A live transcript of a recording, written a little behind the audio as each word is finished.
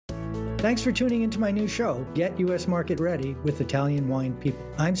Thanks for tuning into my new show, Get U.S. Market Ready with Italian Wine People.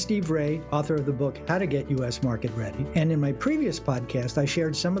 I'm Steve Ray, author of the book, How to Get U.S. Market Ready. And in my previous podcast, I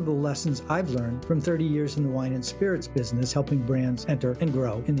shared some of the lessons I've learned from 30 years in the wine and spirits business, helping brands enter and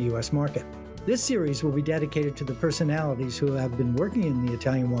grow in the U.S. market. This series will be dedicated to the personalities who have been working in the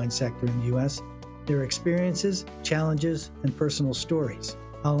Italian wine sector in the U.S., their experiences, challenges, and personal stories.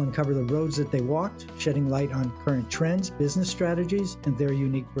 I'll uncover the roads that they walked, shedding light on current trends, business strategies, and their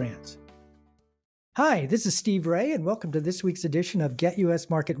unique brands. Hi, this is Steve Ray, and welcome to this week's edition of Get U.S.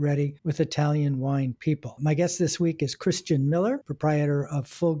 Market Ready with Italian Wine People. My guest this week is Christian Miller, proprietor of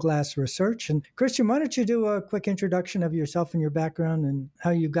Full Glass Research. And Christian, why don't you do a quick introduction of yourself and your background and how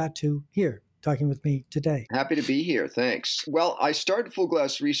you got to here talking with me today? Happy to be here. Thanks. Well, I started Full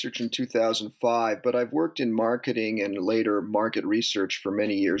Glass Research in 2005, but I've worked in marketing and later market research for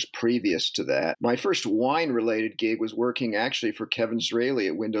many years previous to that. My first wine-related gig was working actually for Kevin Zraly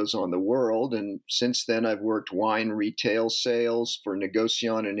at Windows on the World, and since then I've worked wine retail sales for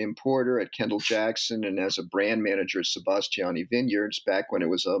Negociant and Importer at Kendall Jackson and as a brand manager at Sebastiani Vineyards back when it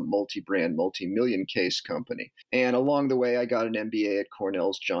was a multi-brand, multi-million case company. And along the way, I got an MBA at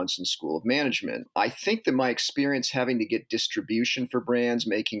Cornell's Johnson School of Management. I think that my experience having to get distribution for brands,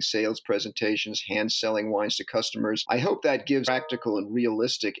 making sales presentations, hand-selling wines to customers, I hope that gives practical and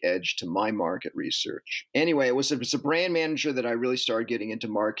realistic edge to my market research. Anyway, it was a brand manager that I really started getting into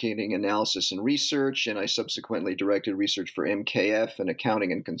marketing analysis and research, and I subsequently directed research for MKF, an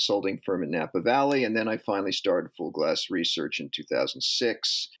accounting and consulting firm in Napa Valley, and then I finally started Full Glass Research in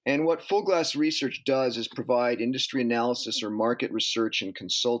 2006. And what Full Glass Research does is provide industry analysis or market research and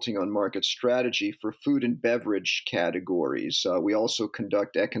consulting on market strategy for food and beverage categories. We also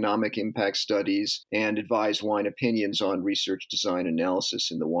conduct economic impact studies and advise wine opinions on research design analysis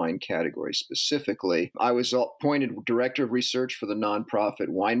in the wine category specifically. I was appointed director of research for the nonprofit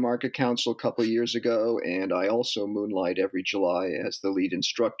Wine Market Council a couple of years ago, and I also moonlight every July as the lead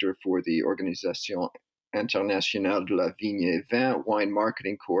instructor for the Organisation Internationale de la Vigne et Vin wine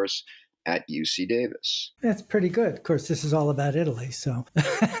marketing course at UC Davis. That's pretty good. Of course, this is all about Italy. So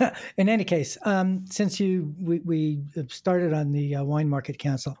in any case, since we started on the Wine Market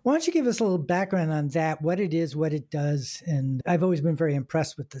Council, why don't you give us a little background on that, what it is, what it does? And I've always been very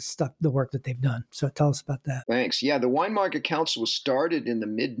impressed with the work that they've done. So tell us about that. Thanks. Yeah, the Wine Market Council was started in the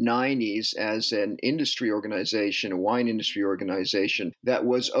mid-90s as an industry organization, a wine industry organization that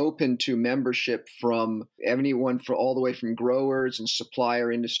was open to membership from anyone for all the way from growers and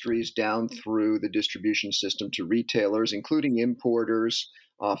supplier industries down through the distribution system to retailers, including importers,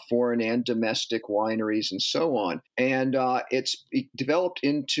 foreign and domestic wineries, and so on. And it's developed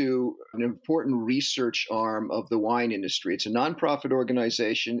into an important research arm of the wine industry. It's a nonprofit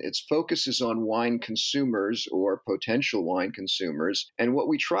organization. It focuses on wine consumers or potential wine consumers. And what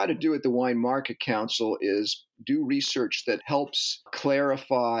we try to do at the Wine Market Council is do research that helps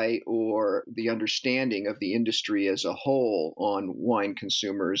clarify or the understanding of the industry as a whole on wine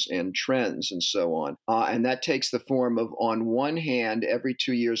consumers and trends and so on. And that takes the form of, on one hand, every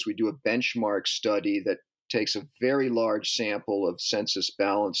 2 years we do a benchmark study that takes a very large sample of census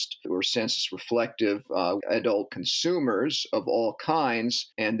balanced or census reflective adult consumers of all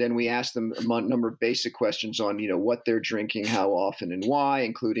kinds. And then we ask them a number of basic questions on, what they're drinking, how often and why,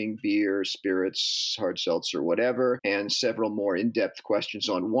 including beer, spirits, hard seltzer, whatever, and several more in-depth questions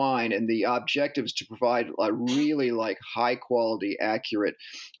on wine. And the objective is to provide a really high quality, accurate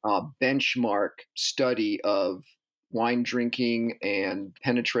benchmark study of wine drinking and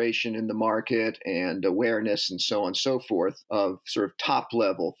penetration in the market and awareness and so on and so forth of sort of top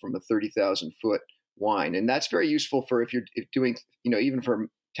level from a 30,000 foot wine. And that's very useful for if you're doing, even for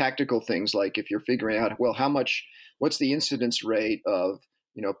tactical things, like if you're figuring out, well, what's the incidence rate of,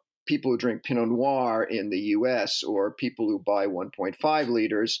 people who drink Pinot Noir in the US or people who buy 1.5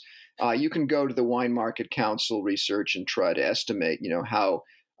 liters, you can go to the Wine Market Council research and try to estimate,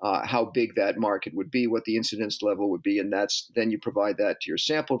 how big that market would be, what the incidence level would be, and then you provide that to your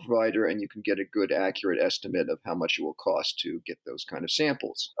sample provider, and you can get a good, accurate estimate of how much it will cost to get those kind of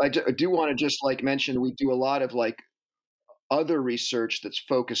samples. I do want to just mention we do a lot of other research that's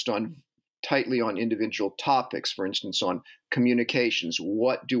focused tightly on individual topics. For instance, on communications,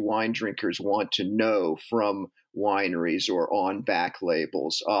 what do wine drinkers want to know from wineries or on back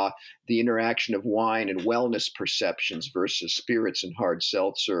labels, the interaction of wine and wellness perceptions versus spirits and hard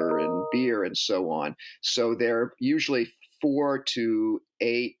seltzer and beer and so on. So they're usually 4 to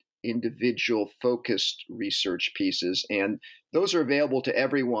 8 individual focused research pieces, and those are available to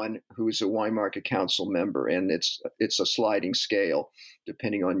everyone who is a Wine Market Council member, and it's a sliding scale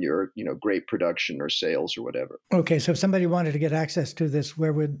depending on your great production or sales or whatever. Okay, so if somebody wanted to get access to this,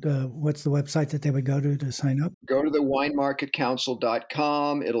 what's the website that they would go to sign up? Go to the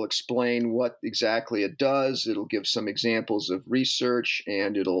winemarketcouncil.com. It'll explain what exactly it does. It'll give some examples of research,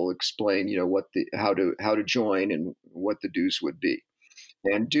 and it'll explain how to join and what the dues would be.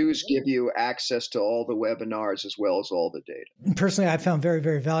 And dues give you access to all the webinars as well as all the data. Personally, I found very,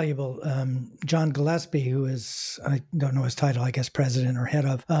 very valuable. John Gillespie, who is, I don't know his title, I guess president or head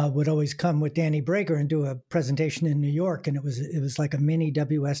of, would always come with Danny Brager and do a presentation in New York. And it was like a mini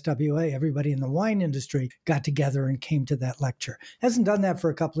WSWA. Everybody in the wine industry got together and came to that lecture. Hasn't done that for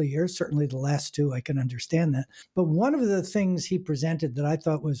a couple of years. Certainly the last two, I can understand that. But one of the things he presented that I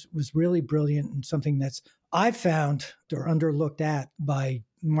thought was really brilliant and something that's I found or underlooked at by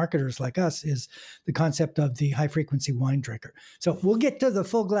marketers like us is the concept of the high frequency wine drinker. So we'll get to the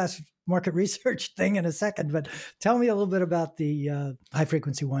full glass market research thing in a second, but tell me a little bit about the high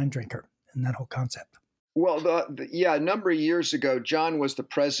frequency wine drinker and that whole concept. Well, a number of years ago, John was the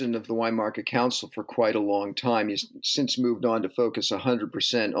president of the Wine Market Council for quite a long time. He's since moved on to focus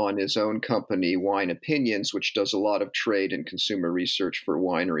 100% on his own company, Wine Opinions, which does a lot of trade and consumer research for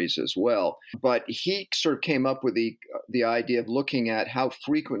wineries as well. But he sort of came up with the idea of looking at how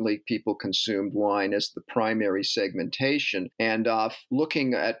frequently people consumed wine as the primary segmentation, and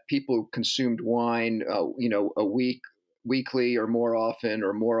looking at people who consumed wine, weekly or more often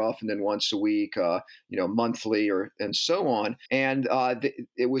than once a week, monthly and so on. And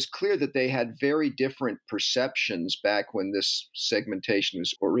it was clear that they had very different perceptions back when this segmentation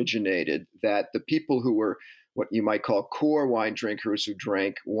was originated, that the people who were what you might call core wine drinkers who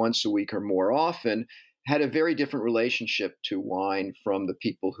drank once a week or more often had a very different relationship to wine from the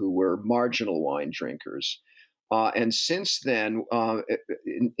people who were marginal wine drinkers. And since then,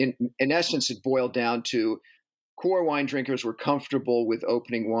 in essence, it boiled down to core wine drinkers were comfortable with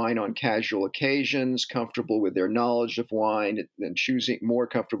opening wine on casual occasions, comfortable with their knowledge of wine, and more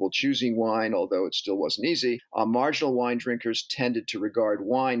comfortable choosing wine, although it still wasn't easy. Marginal wine drinkers tended to regard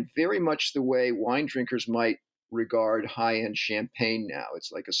wine very much the way wine drinkers might regard high-end champagne now.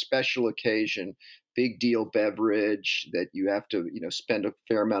 It's like a special occasion, big deal beverage that you have to, spend a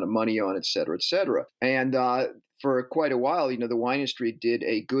fair amount of money on, et cetera, et cetera. And for quite a while, the wine industry did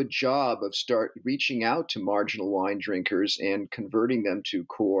a good job of reaching out to marginal wine drinkers and converting them to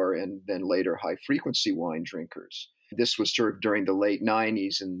core and then later high frequency wine drinkers. This was sort of during the late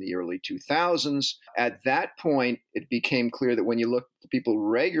 90s and the early 2000s. At that point, it became clear that when you look at people who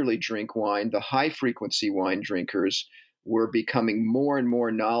regularly drink wine, the high frequency wine drinkers were becoming more and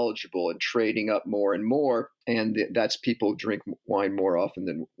more knowledgeable and trading up more and more. And that's people who drink wine more often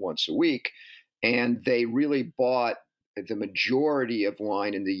than once a week. And they really bought the majority of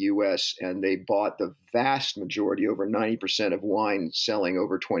wine in the U.S., and they bought the vast majority, over 90% of wine selling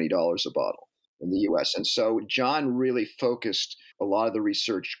over $20 a bottle in the U.S. And so John really focused a lot of the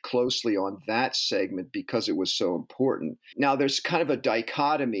research closely on that segment because it was so important. Now, there's kind of a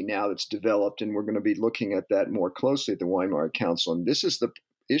dichotomy now that's developed, and we're going to be looking at that more closely at the Wine Market Council. And this is the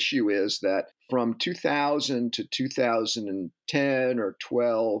issue is that from 2000 to 2010 or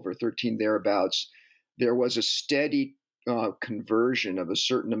 12 or 13 thereabouts, there was a steady conversion of a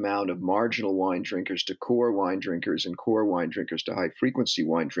certain amount of marginal wine drinkers to core wine drinkers and core wine drinkers to high frequency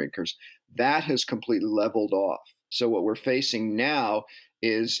wine drinkers. That has completely leveled off. So what we're facing now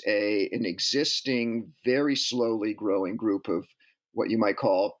is an existing, very slowly growing group of what you might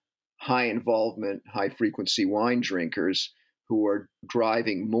call high involvement, high frequency wine drinkers who are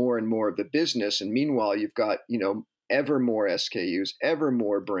driving more and more of the business. And meanwhile, you've got, ever more SKUs, ever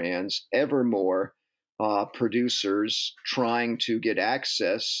more brands, ever more producers trying to get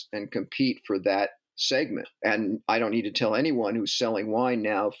access and compete for that segment. And I don't need to tell anyone who's selling wine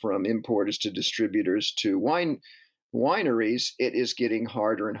now, from importers to distributors to wineries, it is getting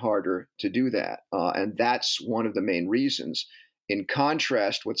harder and harder to do that. And that's one of the main reasons. In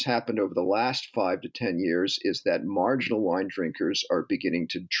contrast, what's happened over the last 5 to 10 years is that marginal wine drinkers are beginning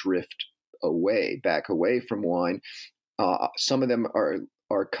to drift back away from wine. Some of them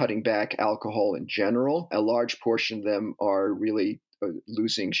are cutting back alcohol in general. A large portion of them are really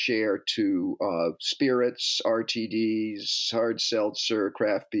losing share to spirits, RTDs, hard seltzer,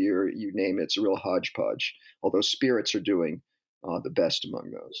 craft beer, you name it. It's a real hodgepodge, although spirits are doing the best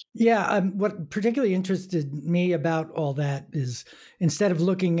among those. Yeah, what particularly interested me about all that is instead of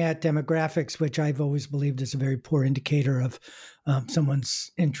looking at demographics, which I've always believed is a very poor indicator of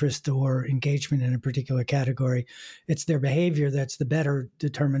someone's interest or engagement in a particular category, it's their behavior that's the better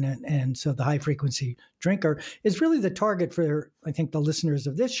determinant. And so the high frequency drinker is really the target for, I think, the listeners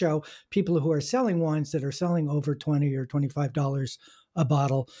of this show, people who are selling wines that are selling over $20 or $25 a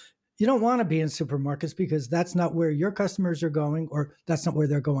bottle. You don't want to be in supermarkets because that's not where your customers are going, or that's not where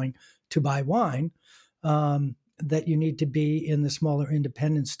they're going to buy wine. That you need to be in the smaller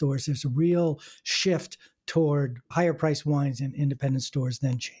independent stores. There's a real shift toward higher priced wines in independent stores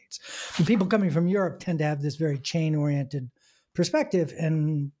than chains. And people coming from Europe tend to have this very chain oriented perspective,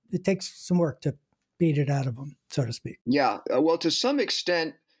 and it takes some work to beat it out of them, so to speak. Yeah. Well, to some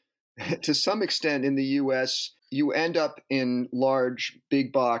extent in the US, you end up in large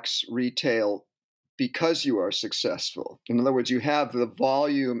big box retail because you are successful. In other words, you have the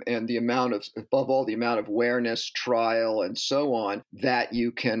volume and the amount of, above all, the amount of awareness, trial, and so on, that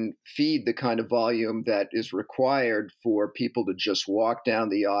you can feed the kind of volume that is required for people to just walk down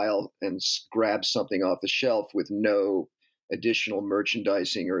the aisle and grab something off the shelf with no additional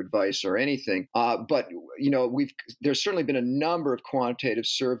merchandising or advice or anything. But there's certainly been a number of quantitative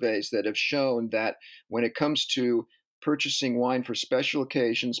surveys that have shown that when it comes to purchasing wine for special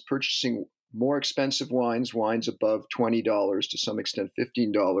occasions, purchasing more expensive wines above $20, to some extent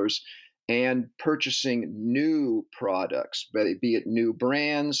 $15, and purchasing new products, be it new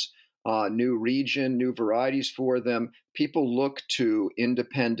brands, new region, new varieties for them, people look to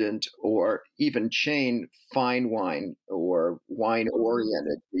independent or even chain fine wine or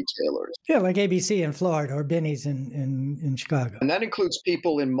wine-oriented retailers. Yeah, like ABC in Florida or Binny's in Chicago. And that includes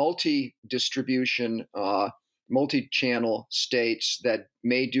people in multi-distribution, multi-channel states that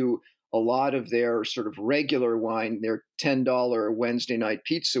may do a lot of their sort of regular wine, their $10 Wednesday night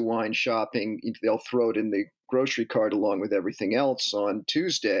pizza wine shopping, they'll throw it in the grocery cart along with everything else on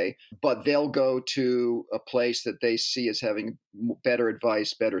Tuesday, but they'll go to a place that they see as having better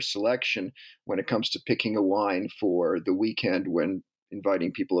advice, better selection when it comes to picking a wine for the weekend when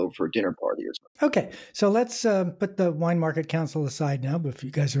inviting people over for a dinner party or something. Okay, so let's put the Wine Market Council aside now, but if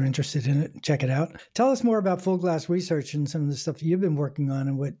you guys are interested in it, check it out. Tell us more about Full Glass Research and some of the stuff you've been working on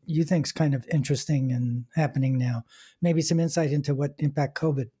and what you think is kind of interesting and happening now. Maybe some insight into what impact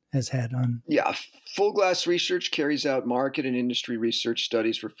COVID has had on. Yeah, Full Glass Research carries out market and industry research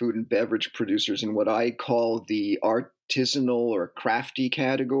studies for food and beverage producers in what I call the artisanal or crafty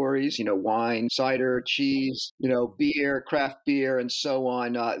categories, wine, cider, cheese, beer, craft beer, and so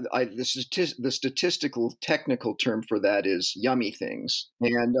on. The statistical technical term for that is yummy things.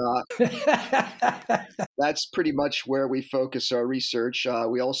 And that's pretty much where we focus our research.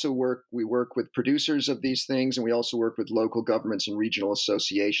 We work with producers of these things, and we also work with local governments and regional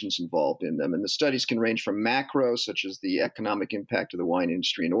associations involved in them. And the studies can range from macro, such as the economic impact of the wine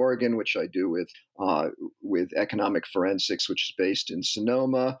industry in Oregon, which I do with economic forensics, which is based in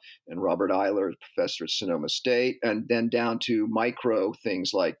Sonoma, and Robert Eiler, professor at Sonoma State, and then down to micro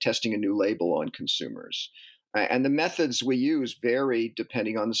things like testing a new label on consumers. And the methods we use vary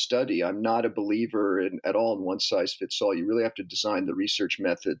depending on the study. I'm not a believer at all in one size fits all. You really have to design the research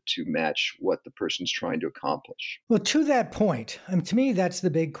method to match what the person's trying to accomplish. Well, to that point, to me, that's the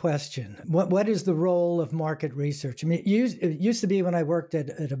big question. What is the role of market research? I mean, it used to be when I worked at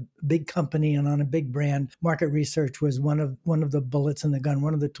a big company and on a big brand, market research was one of the bullets in the gun,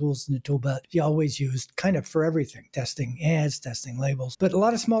 one of the tools in the tool belt you always used kind of for everything, testing ads, testing labels. But a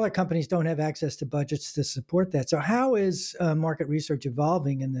lot of smaller companies don't have access to budgets to support that. So how is market research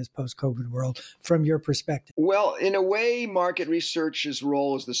evolving in this post-COVID world from your perspective? Well, in a way, market research's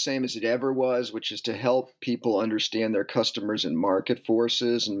role is the same as it ever was, which is to help people understand their customers and market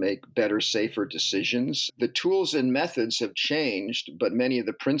forces and make better, safer decisions. The tools and methods have changed, but many of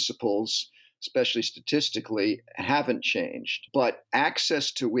the principles, especially statistically, haven't changed. But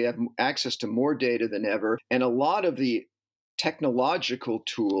we have access to more data than ever, and a lot of the technological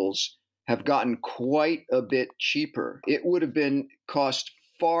tools have gotten quite a bit cheaper. It would have cost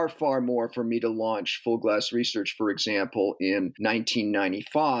far, far more for me to launch Full Glass Research, for example, in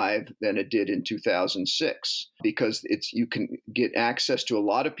 1995 than it did in 2006, because you can get access to a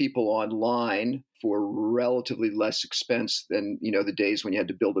lot of people online for relatively less expense than, the days when you had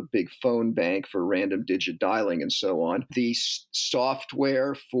to build a big phone bank for random digit dialing and so on. The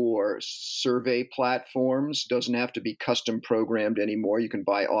software for survey platforms doesn't have to be custom programmed anymore. You can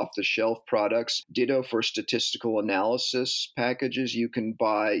buy off the shelf products. Ditto for statistical analysis packages. You can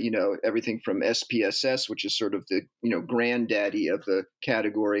buy, everything from SPSS, which is sort of the, granddaddy of the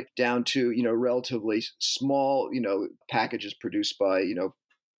category, down to, relatively small, packages produced by,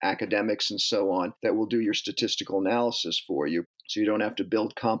 academics and so on that will do your statistical analysis for you. So you don't have to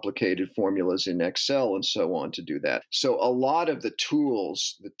build complicated formulas in Excel and so on to do that. So a lot of the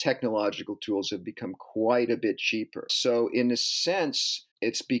tools, the technological tools, have become quite a bit cheaper. So in a sense,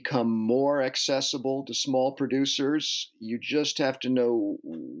 it's become more accessible to small producers. You just have to know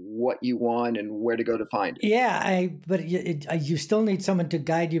what you want and where to go to find it. Yeah, but you still need someone to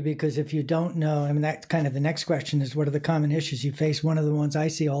guide you, because if you don't know, I mean, that's kind of the next question is, what are the common issues you face? One of the ones I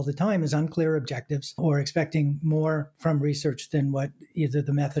see all the time is unclear objectives, or expecting more from research than what either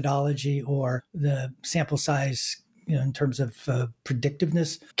the methodology or the sample size, in terms of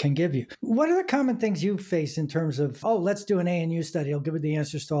predictiveness, can give you. What are the common things you face in terms of, let's do an ANU study, it'll give us the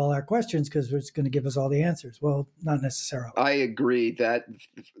answers to all our questions because it's going to give us all the answers? Well, not necessarily. I agree that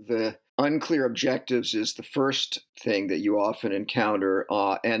the unclear objectives is the first thing that you often encounter.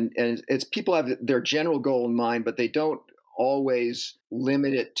 And it's people have their general goal in mind, but they don't always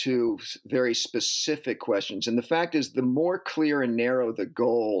limit it to very specific questions. And the fact is, the more clear and narrow the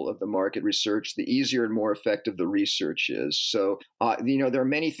goal of the market research, the easier and more effective the research is. So, there are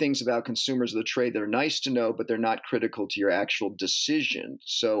many things about consumers of the trade that are nice to know, but they're not critical to your actual decision.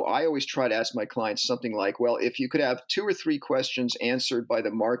 So I always try to ask my clients something like, well, if you could have 2 or 3 questions answered by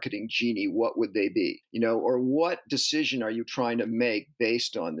the marketing genie, what would they be? Or what decision are you trying to make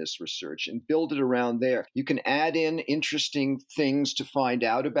based on this research, and build it around there. You can add in interesting things to find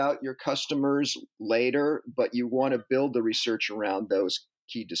out about your customers later, but you want to build the research around those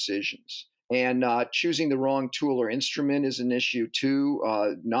key decisions. And choosing the wrong tool or instrument is an issue too.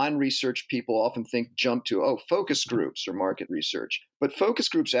 Non-research people often jump to, focus groups or market research. But focus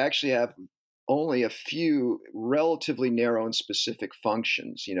groups actually have only a few relatively narrow and specific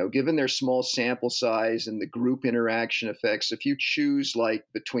functions. Given their small sample size and the group interaction effects, if you choose like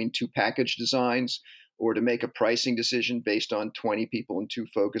between 2 package designs, or to make a pricing decision based on 20 people in 2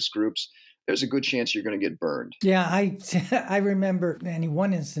 focus groups, there's a good chance you're going to get burned. Yeah, I remember any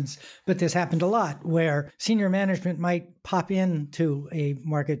one instance, but this happened a lot, where senior management might pop into a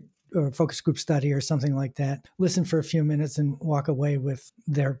market or focus group study or something like that, listen for a few minutes and walk away with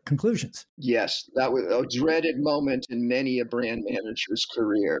their conclusions. Yes, that was a dreaded moment in many a brand manager's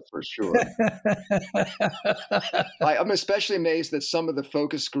career, for sure. I'm especially amazed that some of the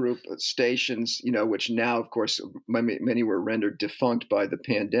focus group stations, which now, of course, many were rendered defunct by the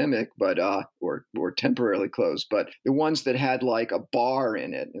pandemic, but or temporarily closed. But the ones that had like a bar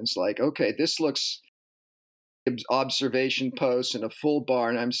in it, and it's like, okay, this looks observation posts and a full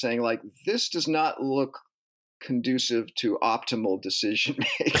bar, and I'm saying, like, this does not look conducive to optimal decision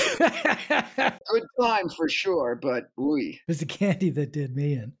making. Good time for sure, but ooh. It was the candy that did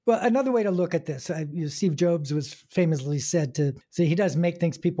me in. Well, another way to look at this, Steve Jobs was famously said to say he doesn't make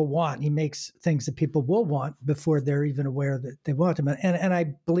things people want. He makes things that people will want before they're even aware that they want them. And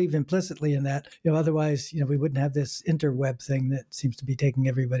I believe implicitly in that. Otherwise, we wouldn't have this interweb thing that seems to be taking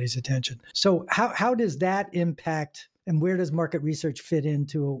everybody's attention. So how does that impact, and where does market research fit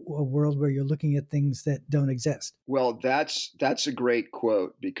into a world where you're looking at things that don't exist? Well, that's a great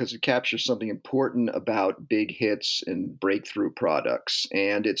quote, because it captures something important about big hits and breakthrough products.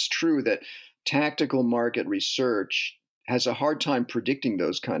 And it's true that tactical market research has a hard time predicting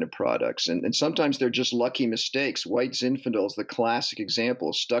those kind of products. And sometimes they're just lucky mistakes. White Zinfandel is the classic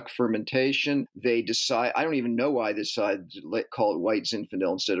example. Stuck fermentation. They decide, I don't even know why they decided to call it White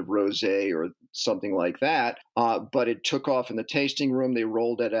Zinfandel instead of Rosé or something like that. But it took off in the tasting room. They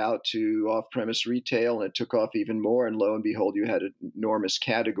rolled it out to off-premise retail, and it took off even more. And lo and behold, you had an enormous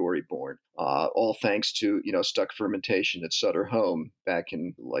category born. All thanks to, stuck fermentation at Sutter Home back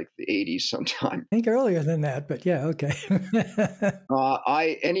in like the 80s sometime. I think earlier than that, but yeah, okay. But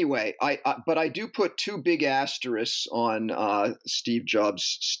I do put 2 big asterisks on Steve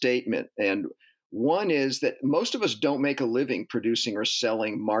Jobs' statement. And one is that most of us don't make a living producing or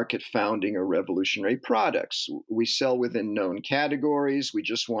selling market-founding or revolutionary products. We sell within known categories. We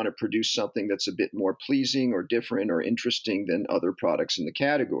just want to produce something that's a bit more pleasing or different or interesting than other products in the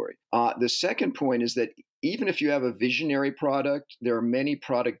category. The second point is that even if you have a visionary product, there are many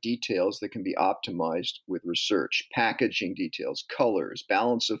product details that can be optimized with research, packaging details, colors,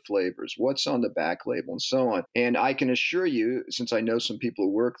 balance of flavors, what's on the back label, and so on. And I can assure you, since I know some people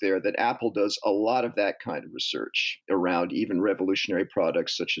who work there, that Apple does a lot of that kind of research around even revolutionary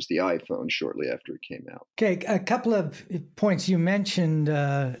products such as the iPhone shortly after it came out. Okay, a couple of points you mentioned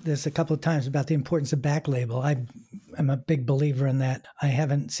this a couple of times about the importance of back label. I'm a big believer in that. I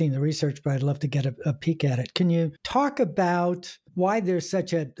haven't seen the research, but I'd love to get a peek at it. Can you talk about why there's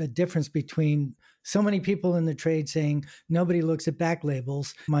such a difference between so many people in the trade saying nobody looks at back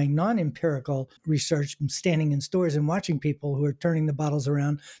labels? My non-empirical research, standing in stores and watching people who are turning the bottles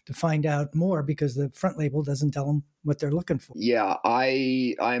around to find out more because the front label doesn't tell them what they're looking for. Yeah,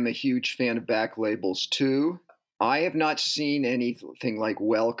 I'm a huge fan of back labels too. I have not seen anything like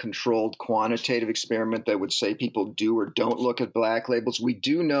well-controlled quantitative experiment that would say people do or don't look at black labels. We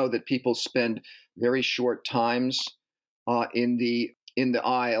do know that people spend very short times in the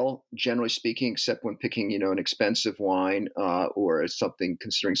aisle, generally speaking, except when picking, an expensive wine or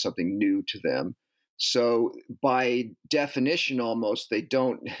considering something new to them. So by definition, almost they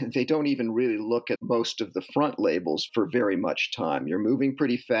don't even really look at most of the front labels for very much time. You're moving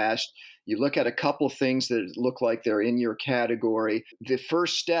pretty fast. You look at a couple things that look like they're in your category. The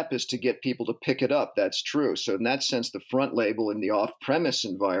first step is to get people to pick it up. That's true. So in that sense, the front label in the off-premise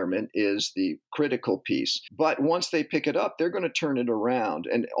environment is the critical piece. But once they pick it up, they're going to turn it around.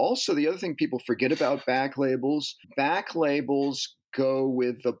 And also the other thing people forget about back labels go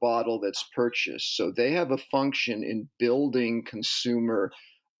with the bottle that's purchased. So they have a function in building consumer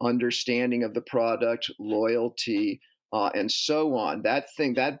understanding of the product, loyalty, and so on.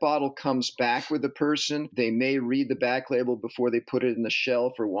 That bottle comes back with the person. They may read the back label before they put it in the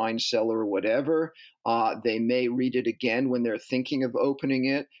shelf or wine cellar or whatever. They may read it again when they're thinking of opening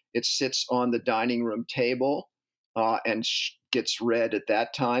it. It sits on the dining room table and gets read at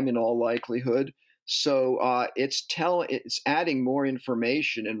that time in all likelihood. So it's adding more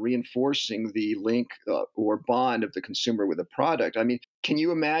information and reinforcing the link or bond of the consumer with a product. I mean, can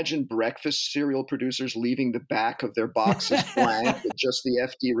you imagine breakfast cereal producers leaving the back of their boxes blank with just the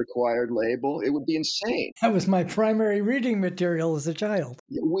FD required label? It would be insane. That was my primary reading material as a child.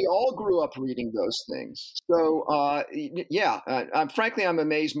 We all grew up reading those things. So, frankly, I'm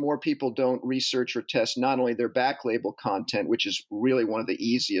amazed more people don't research or test not only their back label content, which is really one of the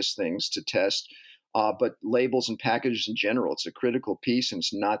easiest things to test, but labels and packages in general. It's a critical piece, and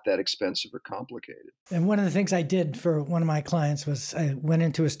it's not that expensive or complicated. And one of the things I did for one of my clients was I went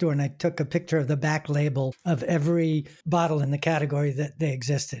into a store and I took a picture of the back label of every bottle in the category that they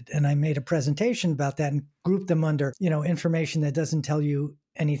existed. And I made a presentation about that and grouped them under, information that doesn't tell you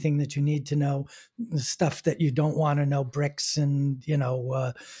anything that you need to know, stuff that you don't want to know, bricks and,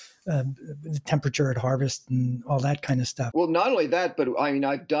 the temperature at harvest and all that kind of stuff. Well, not only that, but I mean,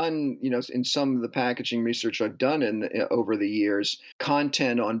 I've done, in some of the packaging research I've done over the years,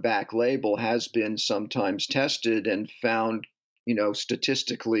 content on back label has been sometimes tested and found,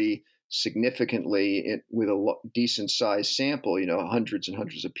 statistically significantly with a decent sized sample, hundreds and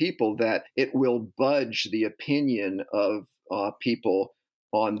hundreds of people, that it will budge the opinion of people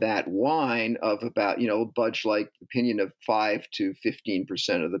on that wine of about, budge like opinion of 5 to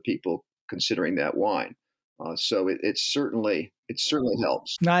 15% of the people considering that wine. So it certainly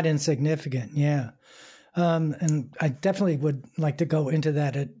helps. Not insignificant, yeah. And I definitely would like to go into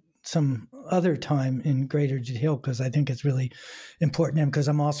that at some other time in greater detail because I think it's really important. And because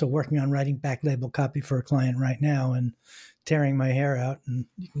I'm also working on writing back label copy for a client right now and tearing my hair out. And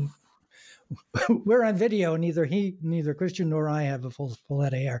we're on video, and neither Christian nor I have a full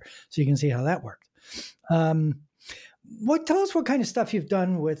head of hair, so you can see how that worked. Tell us what kind of stuff you've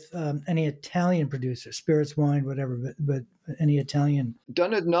done with any Italian producers, spirits, wine, whatever, but any Italian.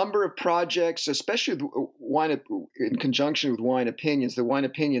 Done a number of projects, especially wine in conjunction with Wine Opinions. The Wine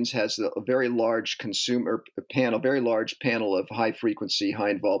Opinions has a very large consumer panel, very large panel of high frequency,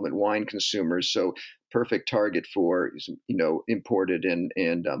 high involvement wine consumers. So perfect target for, imported and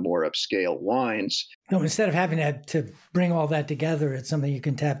more upscale wines. No, instead of having to bring all that together, it's something you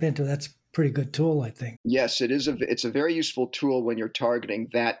can tap into. That's pretty good tool, I think. Yes, it is. It's a very useful tool when you're targeting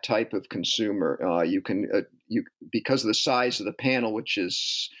that type of consumer. Because of the size of the panel, which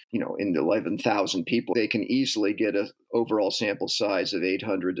is in the 11,000 people, they can easily get an overall sample size of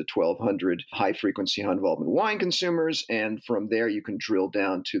 800 to 1,200 high frequency, high involvement wine consumers, and from there you can drill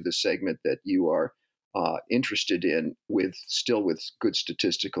down to the segment that you are interested in with good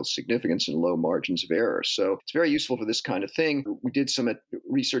statistical significance and low margins of error. So it's very useful for this kind of thing. We did some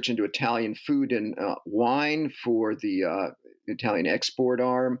research into Italian food and wine for the Italian export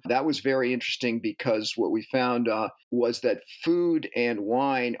arm. That was very interesting because what we found was that food and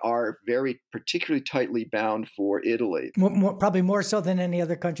wine are very particularly tightly bound for Italy. Probably more so than any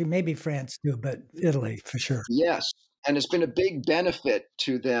other country, maybe France too, but Italy for sure. Yes. And it's been a big benefit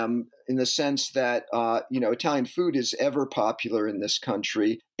to them in the sense that, Italian food is ever popular in this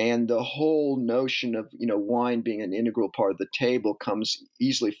country. And the whole notion of, wine being an integral part of the table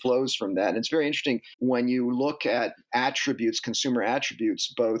easily flows from that. And it's very interesting when you look at attributes, consumer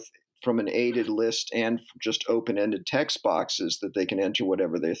attributes, both from an aided list and just open-ended text boxes that they can enter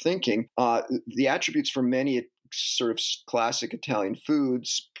whatever they're thinking. The attributes for many sort of classic Italian food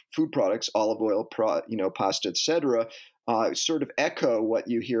products, olive oil, pasta, etc., sort of echo what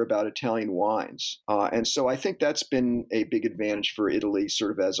you hear about Italian wines. And so I think that's been a big advantage for Italy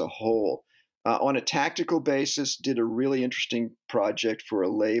sort of as a whole. On a tactical basis, did a really interesting project for a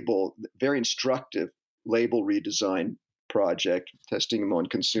label, very instructive label redesign project, testing them on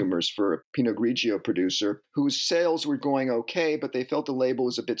consumers for a Pinot Grigio producer whose sales were going okay, but they felt the label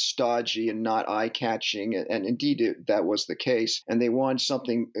was a bit stodgy and not eye-catching. And indeed, that was the case. And they wanted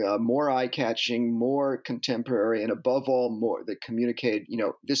something more eye-catching, more contemporary, and above all, more that communicated,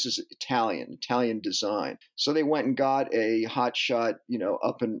 this is Italian design. So they went and got a hotshot,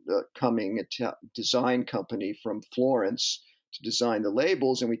 up-and-coming design company from Florence to design the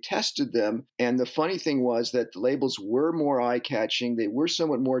labels, and we tested them. And the funny thing was that the labels were more eye-catching. They were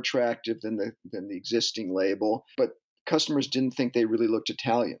somewhat more attractive than the existing label, but customers didn't think they really looked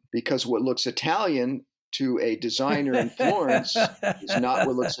Italian, because what looks Italian to a designer in Florence is not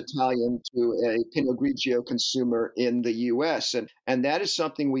what looks Italian to a Pinot Grigio consumer in the US. And that is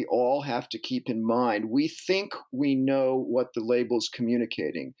something we all have to keep in mind. We think we know what the label's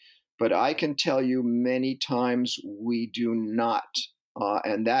communicating, but I can tell you many times we do not.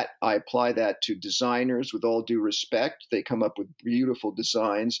 And that I apply that to designers with all due respect. They come up with beautiful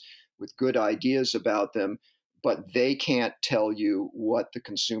designs with good ideas about them, but they can't tell you what the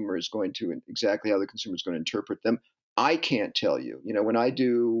consumer is going to, exactly how the consumer is going to interpret them. I can't tell you. When I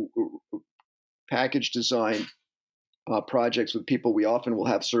do package design projects with people, we often will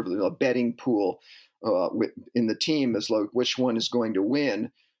have sort of a betting pool in the team as like which one is going to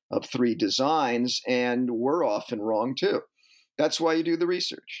win of three designs, and we're often wrong too. That's why you do the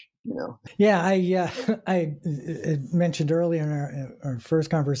research. Yeah, I mentioned earlier in our first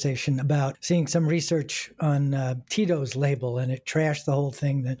conversation about seeing some research on Tito's label, and it trashed the whole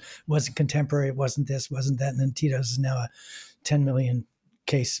thing. That wasn't contemporary, it wasn't this, wasn't that, and then Tito's is now a 10 million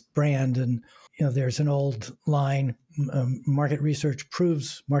case brand. And there's an old line: market research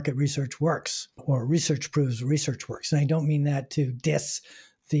proves market research works, or research proves research works. And I don't mean that to diss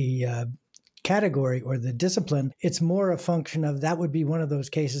the category or the discipline. It's more a function of that would be one of those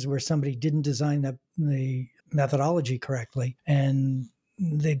cases where somebody didn't design the methodology correctly, and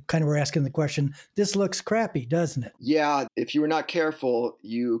they kind of were asking the question, this looks crappy, doesn't it? Yeah, if you were not careful,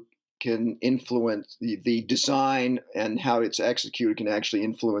 you can influence the design, and how it's executed can actually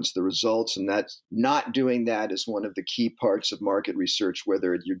influence the results. And that's not doing that is one of the key parts of market research,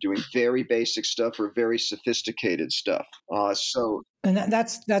 whether you're doing very basic stuff or very sophisticated stuff. And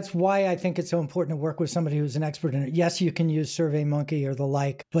that's why I think it's so important to work with somebody who's an expert in it. Yes, you can use SurveyMonkey or the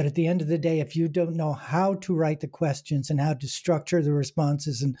like, but at the end of the day, if you don't know how to write the questions and how to structure the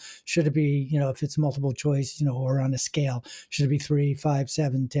responses, and should it be, if it's multiple choice, or on a scale, should it be 3, 5,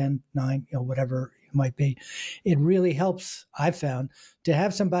 7, 10, 9, whatever it might be, it really helps, I've found, to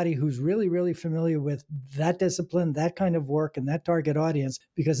have somebody who's really, really familiar with that discipline, that kind of work, and that target audience,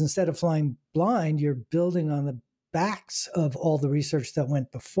 because instead of flying blind, you're building on the backs of all the research that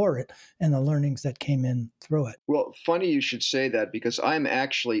went before it and the learnings that came in through it. Well, funny you should say that, because I'm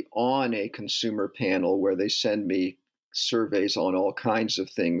actually on a consumer panel where they send me surveys on all kinds of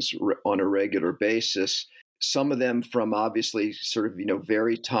things on a regular basis. Some of them from obviously sort of,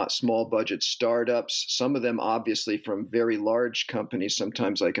 very small budget startups. Some of them obviously from very large companies.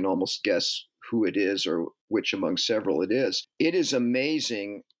 Sometimes I can almost guess who it is or which among several it is. It is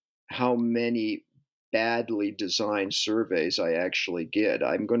amazing how many badly designed surveys I actually get.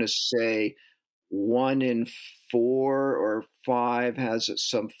 I'm going to say 1 in 4 or 5 has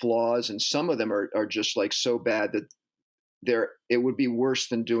some flaws, and some of them are just like so bad that it would be worse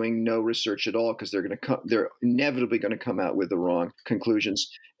than doing no research at all, because they're inevitably going to come out with the wrong conclusions.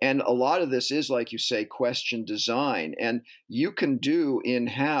 And a lot of this is, like you say, question design, and you can do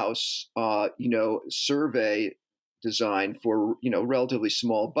in-house, survey design for relatively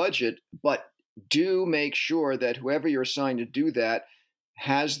small budget, but do make sure that whoever you're assigned to do that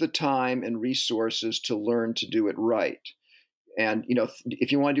has the time and resources to learn to do it right. And,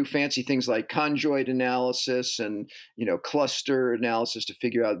 if you want to do fancy things like conjoint analysis and, cluster analysis to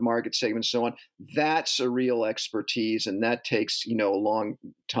figure out market segments and so on, that's a real expertise. And that takes, a long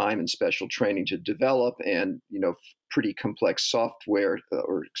time and special training to develop and, pretty complex software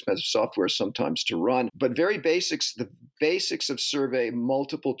or expensive software sometimes to run. But the basics of survey,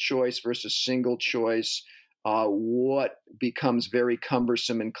 multiple choice versus single choice, what becomes very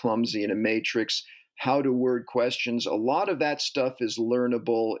cumbersome and clumsy in a matrix, how to word questions. A lot of that stuff is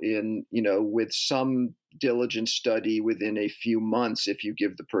learnable with some diligent study within a few months if you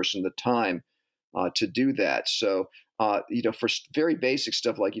give the person the time to do that. So, for very basic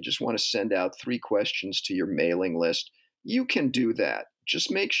stuff like you just want to send out 3 questions to your mailing list, you can do that.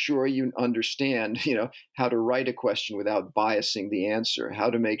 Just make sure you understand, how to write a question without biasing the answer, how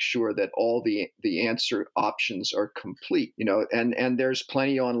to make sure that all the answer options are complete, and there's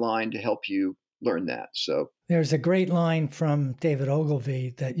plenty online to help you learn that. So there's a great line from David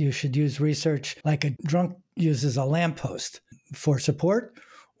Ogilvy that you should use research like a drunk uses a lamppost for support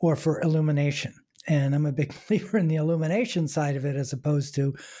or for illumination. And I'm a big believer in the illumination side of it, as opposed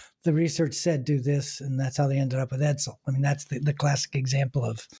to the research said do this, and that's how they ended up with Edsel. I mean, that's the classic example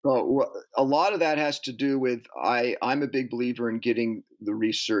of. Well, a lot of that has to do with I'm a big believer in getting the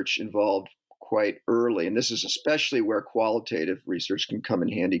research involved quite early. And this is especially where qualitative research can come in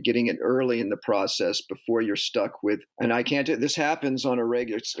handy, getting it early in the process before you're stuck with, and I can't do this happens on a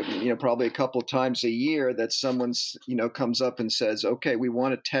regular, probably a couple times a year that someone's, comes up and says, okay, we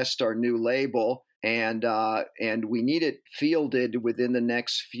want to test our new label. And we need it fielded within the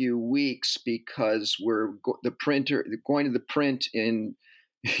next few weeks because we're going to the print in,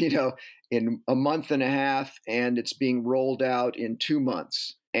 in a month and a half, and it's being rolled out in 2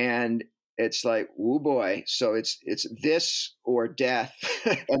 months. And it's like, oh boy, so it's this or death.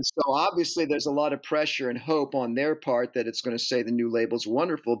 And so obviously there's a lot of pressure and hope on their part that it's going to say the new label's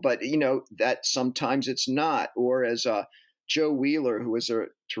wonderful, but that sometimes it's not. Or as Joe Wheeler, who was a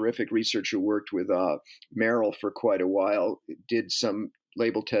terrific researcher, worked with Merrill for quite a while, did some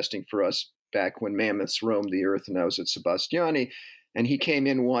label testing for us back when mammoths roamed the earth and I was at Sebastiani. And he came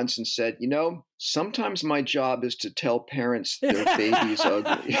in once and said, sometimes my job is to tell parents their baby's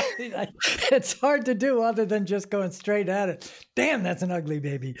ugly. It's hard to do other than just going straight at it. Damn, that's an ugly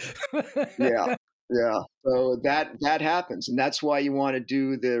baby. Yeah. So that happens. And that's why you want to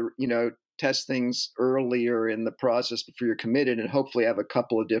do test things earlier in the process before you're committed and hopefully have a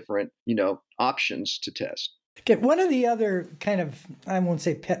couple of different, options to test. Okay, one of the other kind of, I won't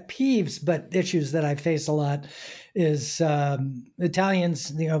say pet peeves, but issues that I face a lot is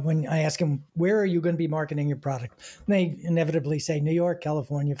Italians, when I ask them, where are you going to be marketing your product? And they inevitably say New York,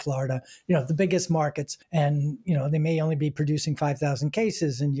 California, Florida, the biggest markets. And, they may only be producing 5,000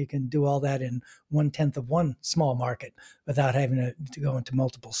 cases and you can do all that in 1/10 of one small market without having to go into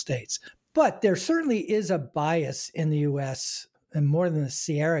multiple states. But there certainly is a bias in the U.S. and more than the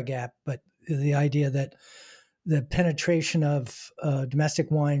Sierra Gap, but the idea that the penetration of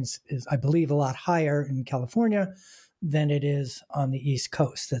domestic wines is, I believe, a lot higher in California than it is on the East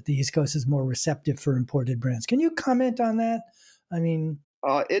Coast, that the East Coast is more receptive for imported brands. Can you comment on that? I mean,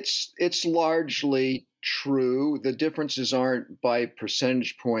 it's largely true. The differences aren't by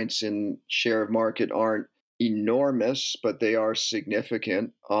percentage points in share of market aren't enormous, but they are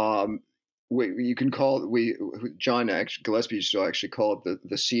significant. You can call it, John Gillespie used to actually call it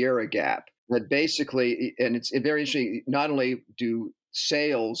the Sierra Gap. That basically, and it's very interesting, not only do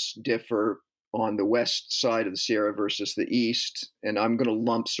sales differ on the west side of the Sierra versus the east, and I'm going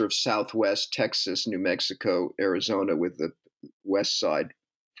to lump sort of Southwest Texas, New Mexico, Arizona with the west side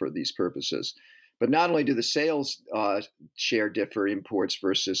for these purposes. But not only do the sales share differ, imports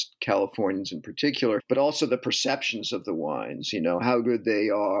versus Californians in particular, but also the perceptions of the wines, how good they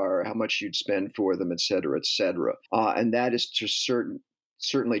are, how much you'd spend for them, et cetera, et cetera. And that is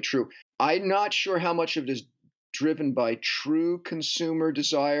certainly true. I'm not sure how much of it is driven by true consumer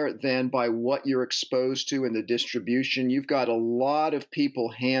desire than by what you're exposed to in the distribution. You've got a lot of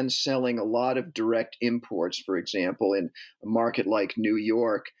people hand selling a lot of direct imports, for example, in a market like New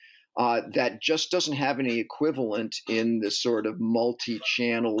York, that just doesn't have any equivalent in the sort of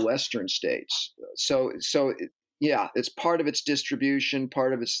multi-channel Western states. So yeah, it's part of its distribution,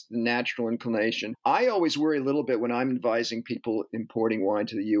 part of its natural inclination. I always worry a little bit when I'm advising people importing wine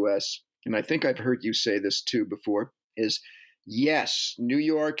to the U.S., and I think I've heard you say this too before, is yes, New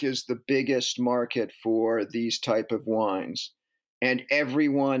York is the biggest market for these type of wines. And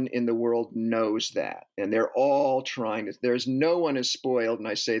everyone in the world knows that. And they're all trying to, there's no one as spoiled. And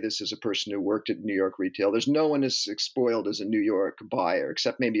I say this as a person who worked at New York retail. There's no one as spoiled as a New York buyer,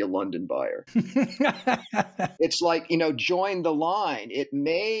 except maybe a London buyer. It's like, join the line. It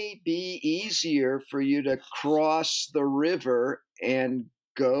may be easier for you to cross the river and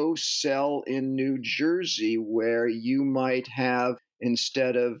go sell in New Jersey, where you might have,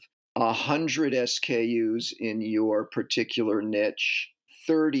 instead of 100 SKUs in your particular niche,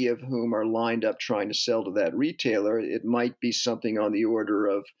 30 of whom are lined up trying to sell to that retailer, it might be something on the order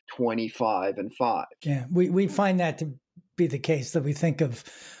of 25 and 5. Yeah, we find that to be the case, that we think of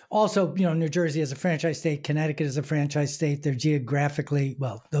also, New Jersey as a franchise state, Connecticut as a franchise state. They're geographically,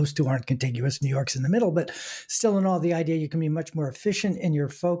 well, those two aren't contiguous. New York's in the middle, but still in all, the idea you can be much more efficient in your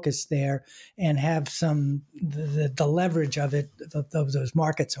focus there and have the leverage of it, those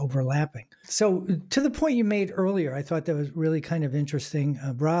markets overlapping. So to the point you made earlier, I thought that was really kind of interesting.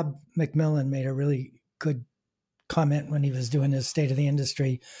 Rob McMillan made a really good comment when he was doing his State of the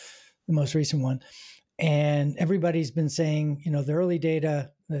Industry, the most recent one. And everybody's been saying, the early data,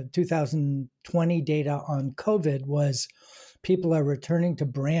 the 2020 data on COVID was people are returning to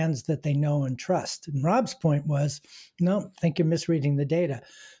brands that they know and trust. And Rob's point was, no, I think you're misreading the data,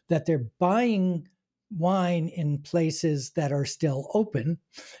 that they're buying wine in places that are still open.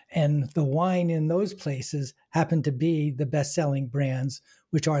 And the wine in those places happen to be the best-selling brands,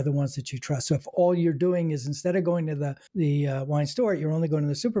 which are the ones that you trust. So if all you're doing is, instead of going to the wine store, you're only going to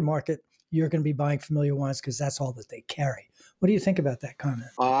the supermarket, you're going to be buying familiar wines because that's all that they carry. What do you think about that comment?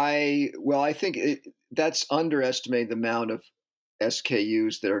 I think that's underestimating the amount of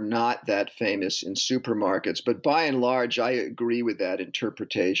SKUs that are not that famous in supermarkets. But by and large, I agree with that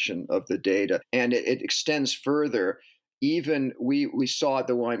interpretation of the data. And it extends further. Even we saw at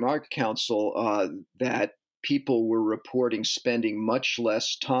the Wine Market Council that people were reporting spending much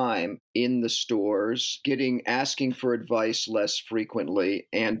less time in the stores, asking for advice less frequently,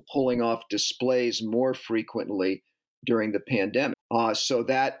 and pulling off displays more frequently during the pandemic. So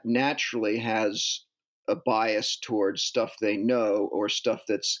that naturally has a bias towards stuff they know or stuff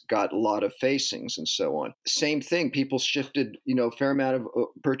that's got a lot of facings and so on. Same thing, people shifted, a fair amount of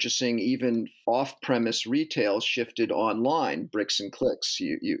purchasing, even off-premise retail shifted online. Bricks and clicks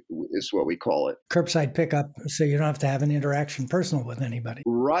is what we call it. Curbside pickup, so you don't have to have an interaction personal with anybody.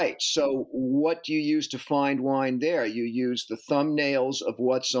 Right. So what do you use to find wine there? You use the thumbnails of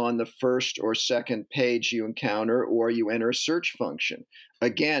what's on the first or second page you encounter, or you enter a search function.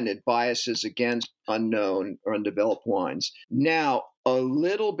 Again, it biases against unknown or undeveloped wines. Now, a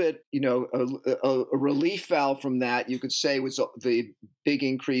little bit, a relief valve from that, you could say, was the big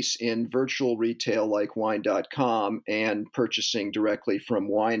increase in virtual retail like wine.com and purchasing directly from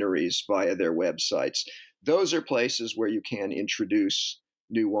wineries via their websites. Those are places where you can introduce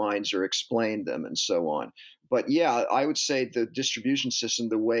new wines or explain them and so on. But yeah, I would say the distribution system,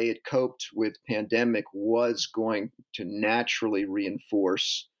 the way it coped with pandemic, was going to naturally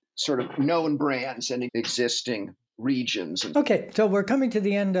reinforce sort of known brands and existing regions. Okay, so we're coming to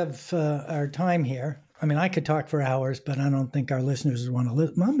the end of our time here. I mean, I could talk for hours, but I don't think our listeners would want to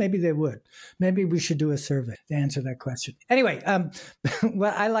listen. Well, maybe they would. Maybe we should do a survey to answer that question. Anyway,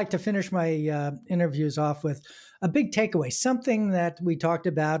 well, I like to finish my interviews off with a big takeaway, something that we talked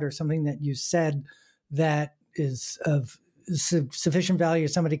about or something that you said that is of sufficient value.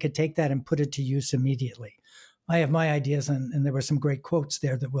 Somebody could take that and put it to use immediately. I have my ideas, and there were some great quotes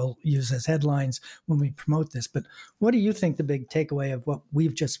there that we'll use as headlines when we promote this. But what do you think the big takeaway of what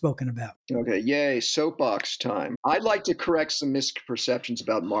we've just spoken about? Okay, yay, soapbox time. I'd like to correct some misperceptions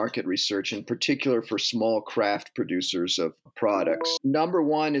about market research, in particular for small craft producers of products. Number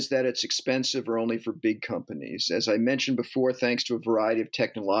one is that it's expensive or only for big companies. As I mentioned before, thanks to a variety of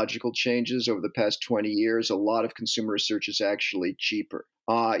technological changes over the past 20 years, a lot of consumer research is actually cheaper.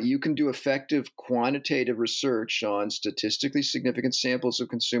 You can do effective quantitative research on statistically significant samples of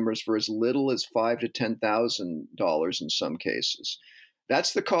consumers for as little as $5,000 to $10,000 in some cases.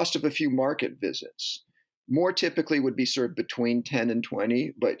 That's the cost of a few market visits. More typically would be sort of between 10 and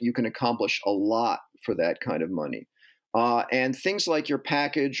 20, but you can accomplish a lot for that kind of money. And things like your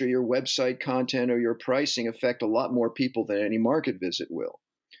package or your website content or your pricing affect a lot more people than any market visit will.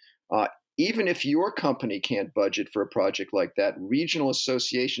 Even if your company can't budget for a project like that, regional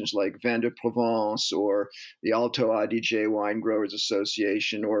associations like Vin de Provence or the Alto Adige Wine Growers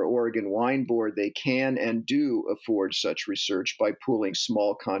Association or Oregon Wine Board, they can and do afford such research by pooling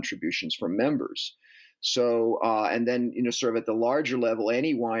small contributions from members. So, and then, sort of at the larger level,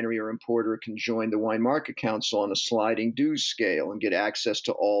 any winery or importer can join the Wine Market Council on a sliding dues scale and get access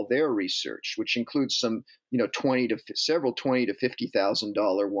to all their research, which includes some, $20 to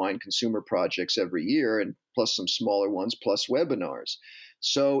 $50,000 wine consumer projects every year, and plus some smaller ones, plus webinars.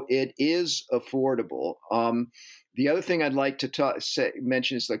 So it is affordable. The other thing I'd like to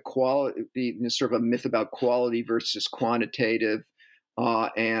mention is the quality, sort of a myth about quality versus quantitative.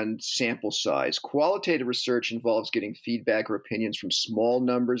 And sample size. Qualitative research involves getting feedback or opinions from small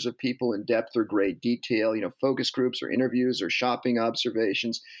numbers of people in depth or great detail, focus groups or interviews or shopping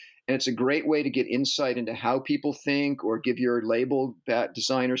observations. And it's a great way to get insight into how people think, or give your label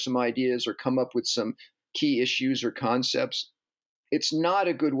designer some ideas, or come up with some key issues or concepts. It's not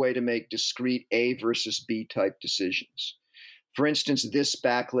a good way to make discrete A versus B type decisions. For instance, this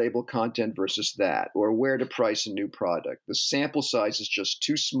back label content versus that, or where to price a new product. The sample size is just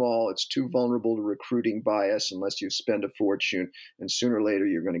too small. It's too vulnerable to recruiting bias unless you spend a fortune, and sooner or later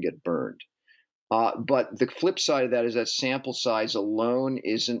you're going to get burned. But the flip side of that is that sample size alone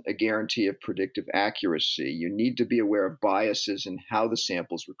isn't a guarantee of predictive accuracy. You need to be aware of biases in how the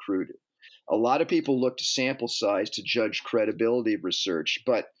sample's recruited. A lot of people look to sample size to judge credibility of research,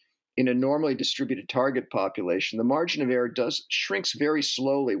 but in a normally distributed target population, the margin of error shrinks very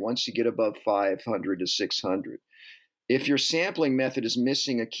slowly once you get above 500 to 600. If your sampling method is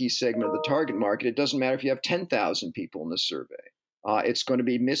missing a key segment of the target market, it doesn't matter if you have 10,000 people in the survey. It's going to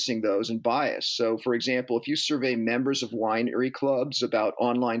be missing those and bias. So, for example, if you survey members of winery clubs about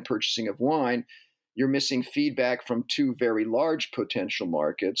online purchasing of wine, you're missing feedback from two very large potential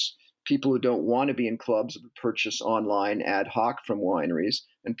markets: people who don't want to be in clubs but purchase online ad hoc from wineries,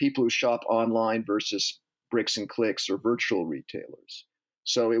 and people who shop online versus bricks and clicks or virtual retailers.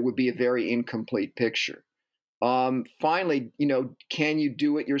 So it would be a very incomplete picture. Finally, can you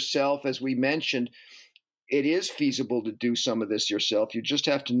do it yourself? As we mentioned, it is feasible to do some of this yourself. You just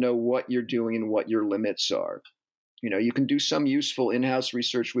have to know what you're doing and what your limits are. You can do some useful in-house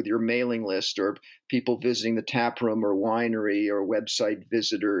research with your mailing list, or people visiting the tap room or winery, or website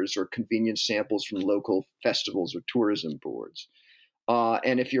visitors, or convenience samples from local festivals or tourism boards.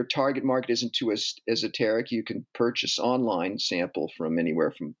 And if your target market isn't too esoteric, you can purchase online sample from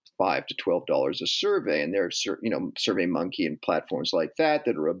anywhere from $5 to $12 a survey. And there are, SurveyMonkey and platforms like that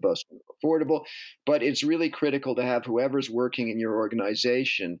are robust and affordable. But it's really critical to have whoever's working in your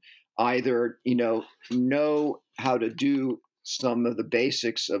organization either, know how to do some of the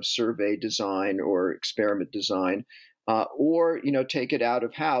basics of survey design or experiment design, or take it out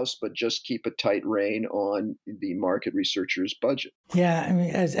of house, but just keep a tight rein on the market researcher's budget. Yeah, I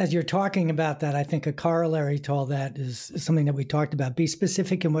mean, as you're talking about that, I think a corollary to all that is something that we talked about. Be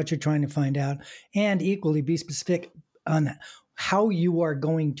specific in what you're trying to find out, and equally be specific on how you are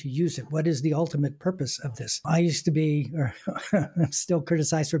going to use it. What is the ultimate purpose of this? I used to be, or I'm still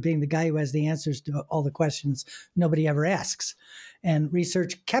criticized for being the guy who has the answers to all the questions nobody ever asks. And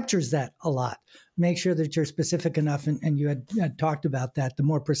research captures that a lot. Make sure that you're specific enough, and you had talked about that. The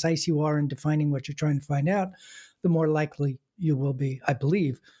more precise you are in defining what you're trying to find out, the more likely you will be, I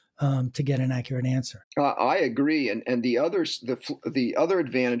believe, to get an accurate answer. I agree, and the other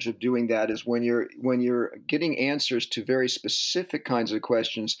advantage of doing that is when you're getting answers to very specific kinds of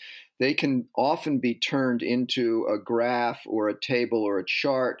questions, they can often be turned into a graph or a table or a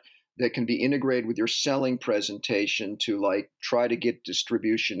chart that can be integrated with your selling presentation to try to get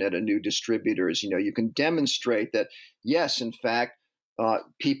distribution at a new distributors. You can demonstrate that, yes, in fact,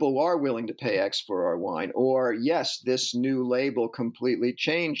 people are willing to pay X for our wine, or yes, this new label completely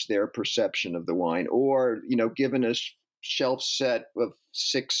changed their perception of the wine, or, given a shelf set of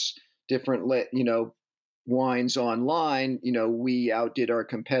 6 different, wines online, we outdid our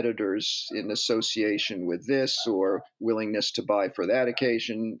competitors in association with this, or willingness to buy for that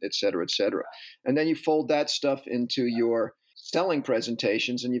occasion, et cetera, et cetera. And then you fold that stuff into your selling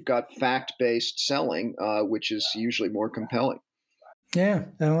presentations, and you've got fact-based selling, which is usually more compelling. Yeah,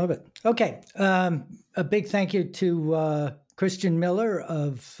 I love it. Okay. A big thank you to Christian Miller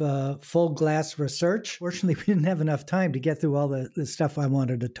of Full Glass Research. Fortunately, we didn't have enough time to get through all the stuff we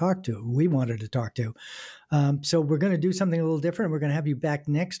wanted to talk to. So we're going to do something a little different. We're going to have you back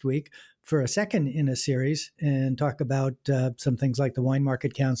next week for a second in a series and talk about some things like the Wine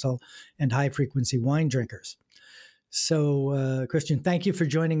Market Council and high-frequency wine drinkers. So, Christian, thank you for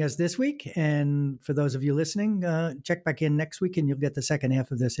joining us this week. And for those of you listening, check back in next week and you'll get the second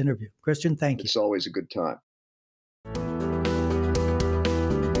half of this interview. Christian, thank you. It's always a good time.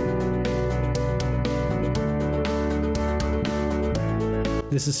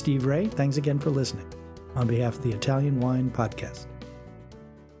 This is Steve Ray. Thanks again for listening on behalf of the Italian Wine Podcast.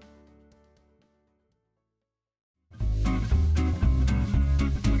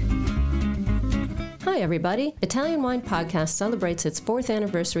 Hi, everybody. Italian Wine Podcast celebrates its 4th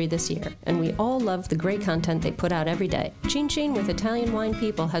anniversary this year, and we all love the great content they put out every day. Chin Chin with Italian Wine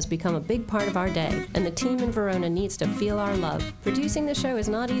People has become a big part of our day, and the team in Verona needs to feel our love. Producing the show is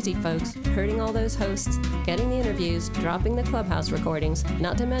not easy, folks. Herding all those hosts, getting the interviews, dropping the Clubhouse recordings,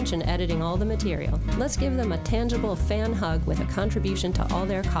 not to mention editing all the material. Let's give them a tangible fan hug with a contribution to all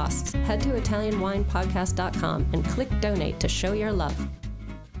their costs. Head to ItalianWinePodcast.com and click donate to show your love.